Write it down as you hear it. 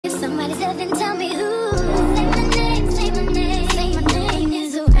love and tell me who. Say my name, say my name, say my name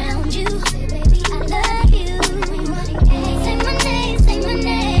is around you. Baby, I love you. Say my name, say my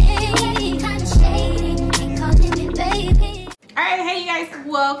name. Kinda shady, ain't calling me baby. Alright, hey you guys,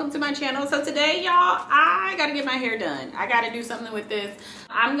 welcome to my channel. So today, y'all, I gotta get my hair done. I gotta do something with this.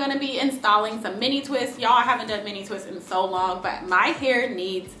 I'm gonna be installing some mini twists. Y'all, I haven't done mini twists in so long, but my hair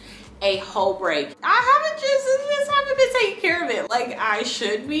needs a whole break. I haven't been taking care of it like I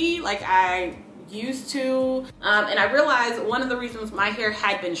should be, like I used to. And I realized one of the reasons my hair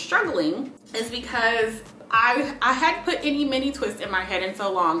had been struggling is because I hadn't put any mini twists in my head in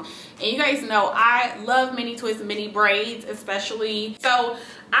so long. And you guys know I love mini twists, mini braids especially. So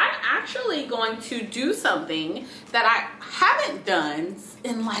I'm actually going to do something that I haven't done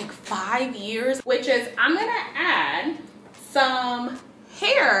in like 5 years, which is I'm gonna add some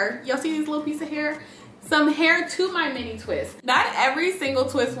hair. Y'all see these little piece of hair? Some hair to my mini twist. Not every single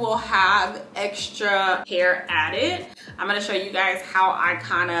twist will have extra hair added. I'm gonna show you guys how I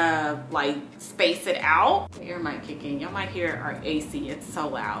kind of like space it out. The air might kick in. Y'all might hear our AC, it's so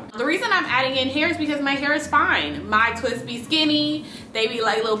loud. The reason I'm adding in hair is because my hair is fine. My twists be skinny, they be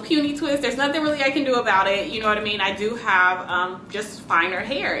like little puny twists. There's nothing really I can do about it, you know what I mean? I do have just finer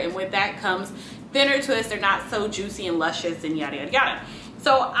hair, and with that comes thinner twists. They're not so juicy and luscious and yada yada yada.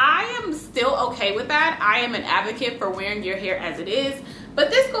 So I am still okay with that. I am an advocate for wearing your hair as it is.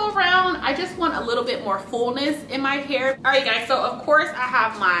 But this go around, I just want a little bit more fullness in my hair. All right, guys, so of course I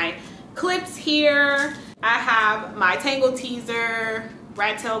have my clips here. I have my Tangle Teaser,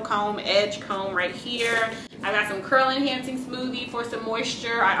 rat tail comb, edge comb right here. I got some curl enhancing smoothie for some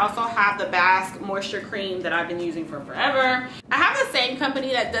moisture. I also have the Bask moisture cream that I've been using for forever. I have the same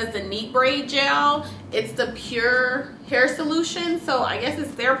company that does the neat braid gel. It's the Pure Hair Solution, so I guess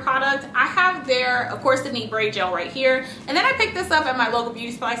it's their product. I have their, of course, the neat braid gel right here. And then I picked this up at my local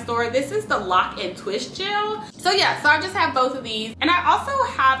beauty supply store. This is the Lock and Twist gel. So yeah, so I just have both of these. And I also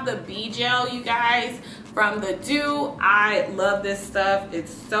have the Bee gel, you guys, from the Dew. I love this stuff.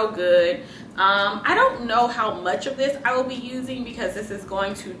 It's so good. I don't know how much of this I will be using because this is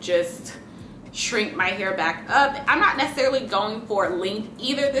going to just shrink my hair back up. I'm not necessarily going for length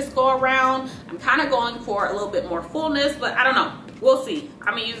either this go around. I'm kind of going for a little bit more fullness, but I don't know. We'll see.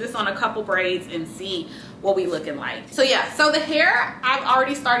 I'm gonna use this on a couple braids and see what we looking like. So yeah, so the hair I've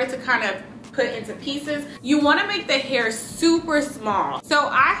already started to kind of put into pieces. You want to make the hair super small. So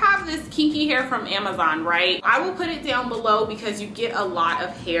I have this kinky hair from Amazon, right? I will put it down below because you get a lot of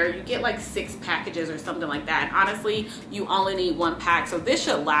hair. You get like 6 packages or something like that. And honestly, you only need 1 pack. So this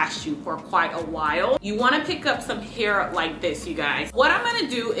should last you for quite a while. You want to pick up some hair like this, you guys. What I'm going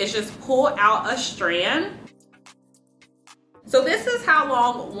to do is just pull out a strand. So this is how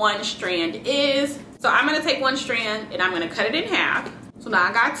long 1 strand is. So I'm going to take 1 strand and I'm going to cut it in half. So now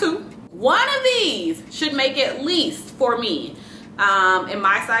I got 2. One of these should make at least, for me, in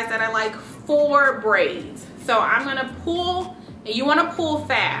my size that I like, 4 braids. So I'm gonna pull, and you wanna pull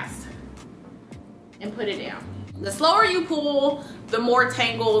fast and put it down. The slower you pull, the more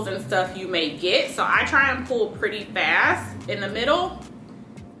tangles and stuff you may get. So I try and pull pretty fast in the middle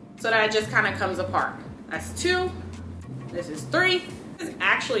so that it just kind of comes apart. That's 2, this is 3, this is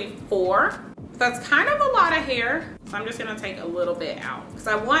actually 4. That's kind of a lot of hair. So I'm just gonna take a little bit out because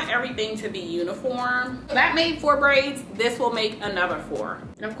I want everything to be uniform. That made 4 braids, this will make another 4.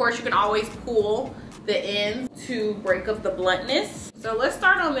 And of course you can always pull the ends to break up the bluntness. So let's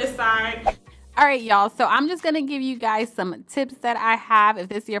start on this side. All right, y'all, so I'm just gonna give you guys some tips that I have if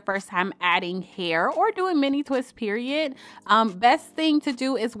this is your first time adding hair or doing mini twists, period. Best thing to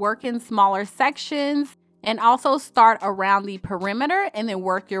do is work in smaller sections. And also start around the perimeter and then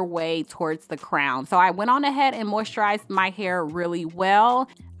work your way towards the crown. So I went on ahead and moisturized my hair really well.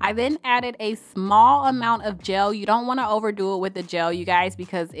 I then added a small amount of gel. You don't want to overdo it with the gel, you guys,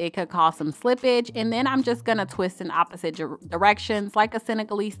 because it could cause some slippage. And then I'm just going to twist in opposite directions like a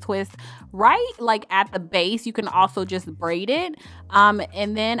Senegalese twist, right? Like at the base. You can also just braid it.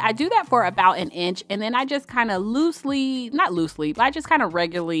 And then I do that for about 1 inch. And then I just kind of loosely, not loosely, but I just kind of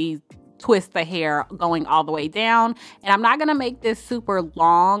regularly twist the hair going all the way down. And I'm not going to make this super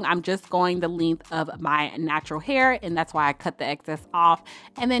long. I'm just going the length of my natural hair, and that's why I cut the excess off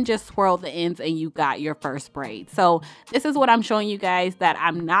and then just swirl the ends and you got your first braid. So this is what I'm showing you guys, that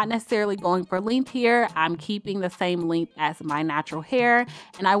I'm not necessarily going for length here. I'm keeping the same length as my natural hair.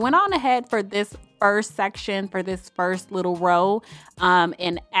 And I went on ahead for this first section, for this first little row,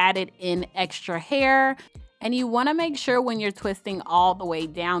 and added in extra hair. And you want to make sure when you're twisting all the way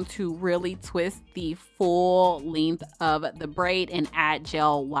down to really twist the full length of the braid and add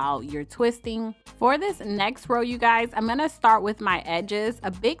gel while you're twisting. For this next row, you guys, I'm going to start with my edges. A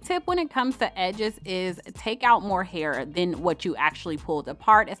big tip when it comes to edges is take out more hair than what you actually pulled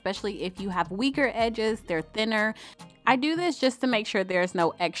apart, especially if you have weaker edges, they're thinner. I do this just to make sure there's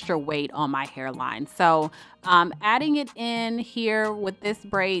no extra weight on my hairline. So adding it in here with this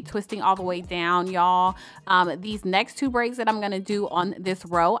braid, twisting all the way down, y'all. These next two braids that I'm going to do on this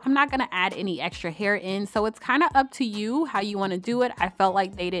row, I'm not going to add any extra hair in. So it's kind of up to you how you want to do it. I felt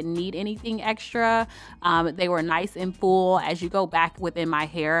like they didn't need anything extra. They were nice and full. As you go back within my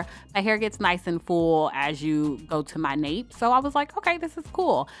hair gets nice and full as you go to my nape. So I was like, okay, this is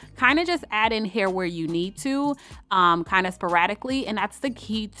cool. Kind of just add in hair where you need to, kind of sporadically. And that's the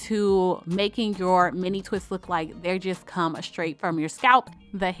key to making your mini twists look like they just come straight from your scalp.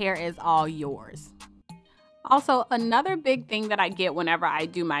 The hair is all yours. Also, another big thing that I get whenever I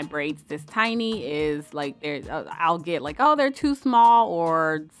do my braids this tiny is like I'll get like, oh, they're too small,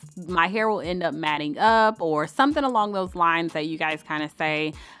 or my hair will end up matting up, or something along those lines that you guys kind of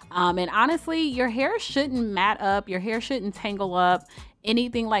say. And honestly, your hair shouldn't mat up, your hair shouldn't tangle up,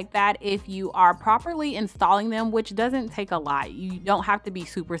 anything like that if you are properly installing them, which doesn't take a lot. You don't have to be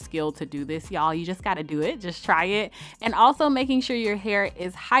super skilled to do this, y'all. You just got to do it. Just try it. And also making sure your hair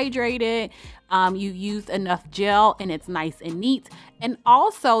is hydrated. You used enough gel and it's nice and neat. And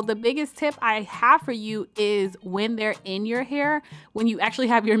also the biggest tip I have for you is when they're in your hair, when you actually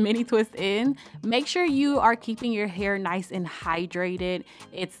have your mini twist in, make sure you are keeping your hair nice and hydrated.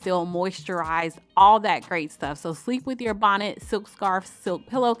 It's still moisturized, all that great stuff. So sleep with your bonnet, silk scarf, silk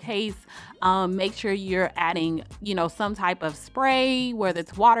pillowcase. Make sure you're adding, some type of spray, whether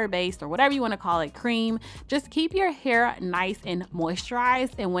it's water-based or whatever you want to call it, cream. Just keep your hair nice and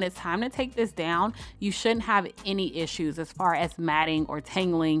moisturized. And when it's time to take this down, you shouldn't have any issues as far as matting or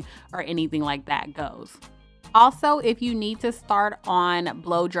tangling or anything like that goes. Also, if you need to start on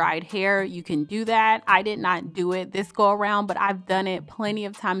blow dried hair, you can do that. I did not do it this go around, but I've done it plenty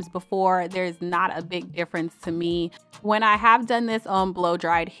of times before. There's not a big difference to me. When I have done this on blow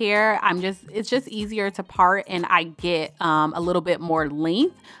dried hair, it's just easier to part and I get a little bit more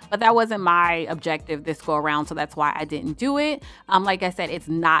length, but that wasn't my objective this go around, so that's why I didn't do it. Like I said, it's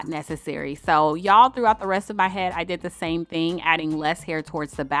not necessary. So y'all, throughout the rest of my head, I did the same thing, adding less hair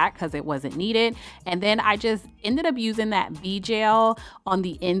towards the back because it wasn't needed. And then I just ended up using that bee gel on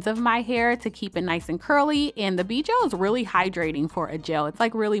the ends of my hair to keep it nice and curly. And the bee gel is really hydrating for a gel. It's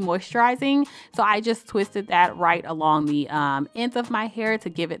like really moisturizing. So I just twisted that right along the ends of my hair to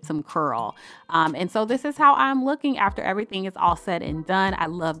give it some curl. And so this is how I'm looking after everything is all said and done. I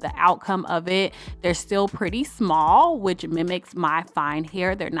love the outcome of it. They're still pretty small, which mimics my fine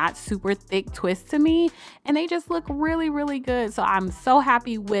hair. They're not super thick twists to me, and they just look really, really good. So I'm so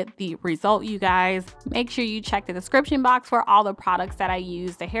happy with the result, you guys. Make sure you check the description box for all the products that I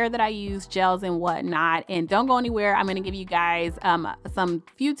use, the hair that I use, gels and whatnot. And don't go anywhere. I'm going to give you guys some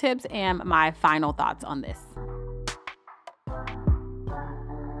few tips and my final thoughts on this.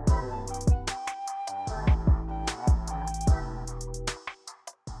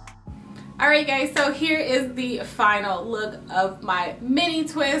 Alright guys, so here is the final look of my mini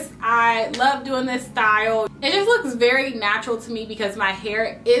twist. I love doing this style. It just looks very natural to me because my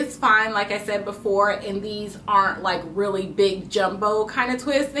hair is fine, like I said before, and these aren't like really big jumbo kind of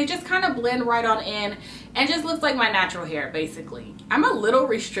twists. They just kind of blend right on in and just looks like my natural hair basically. I'm a little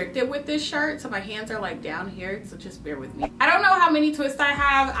restricted with this shirt, so my hands are like down here, so just bear with me. I don't know how many twists I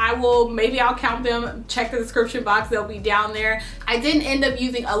have. Maybe I'll count them, check the description box, they'll be down there. I didn't end up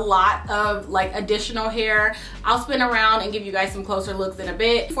using a lot of like additional hair. I'll spin around and give you guys some closer looks in a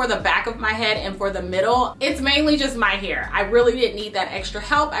bit. For the back of my head and for the middle, it's mainly just my hair. I really didn't need that extra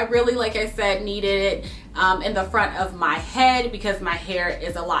help. I really, like I said, needed it in the front of my head because my hair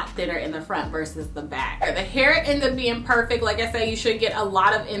is a lot thinner in the front versus the back. The hair ended up being perfect. Like I said, you should get a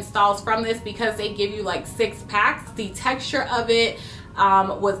lot of installs from this because they give you like 6 packs. The texture of it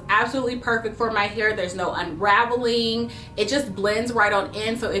was absolutely perfect for my hair. There's no unraveling. It just blends right on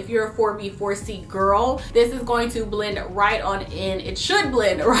in. So if you're a 4B 4C girl, this is going to blend right on in. It should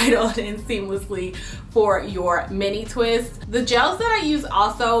blend right on in seamlessly for your mini twist. The gels that I use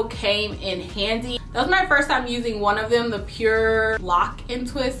also came in handy. That was my first time using one of them, the Pure Lock and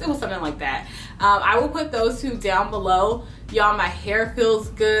Twist. It was something like that. I will put those two down below. Y'all, my hair feels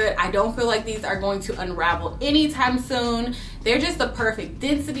good. I don't feel like these are going to unravel anytime soon. They're just the perfect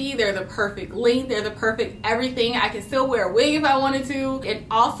density. They're the perfect length. They're the perfect everything. I can still wear a wig if I wanted to. And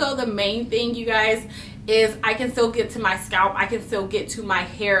also the main thing, you guys, is I can still get to my scalp. I can still get to my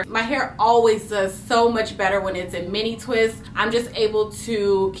hair. My hair always does so much better when it's in mini twists. I'm just able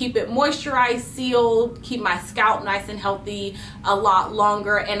to keep it moisturized, sealed, keep my scalp nice and healthy a lot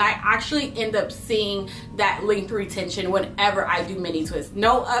longer, and I actually end up seeing that length retention whenever I do mini twists.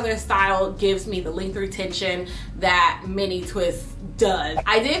 No other style gives me the length retention that mini twists does.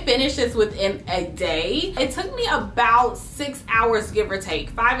 I did finish this within a day. It took me about 6 hours, give or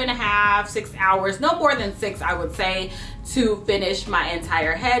take, 5.5, 6 hours, no more than 6, I would say, to finish my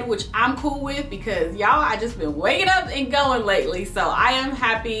entire head, which I'm cool with because y'all, I just been waking up and going lately. So I am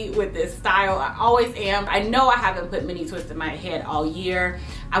happy with this style. I always am. I know I haven't put mini twists in my head all year.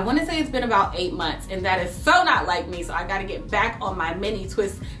 I want to say it's been about 8 months, and that is so not like me. So I got to get back on my mini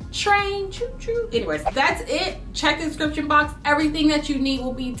twist train. Choo choo. Anyways, that's it. Check the description box. Everything that you need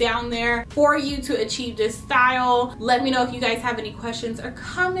will be down there for you to achieve this style. Let me know if you guys have any questions or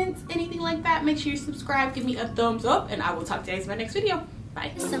comments, anything like that. Make sure you subscribe, give me a thumbs up, and I will talk to you guys in my next video.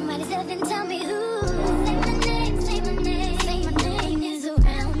 Bye. Somebody step and tell me who.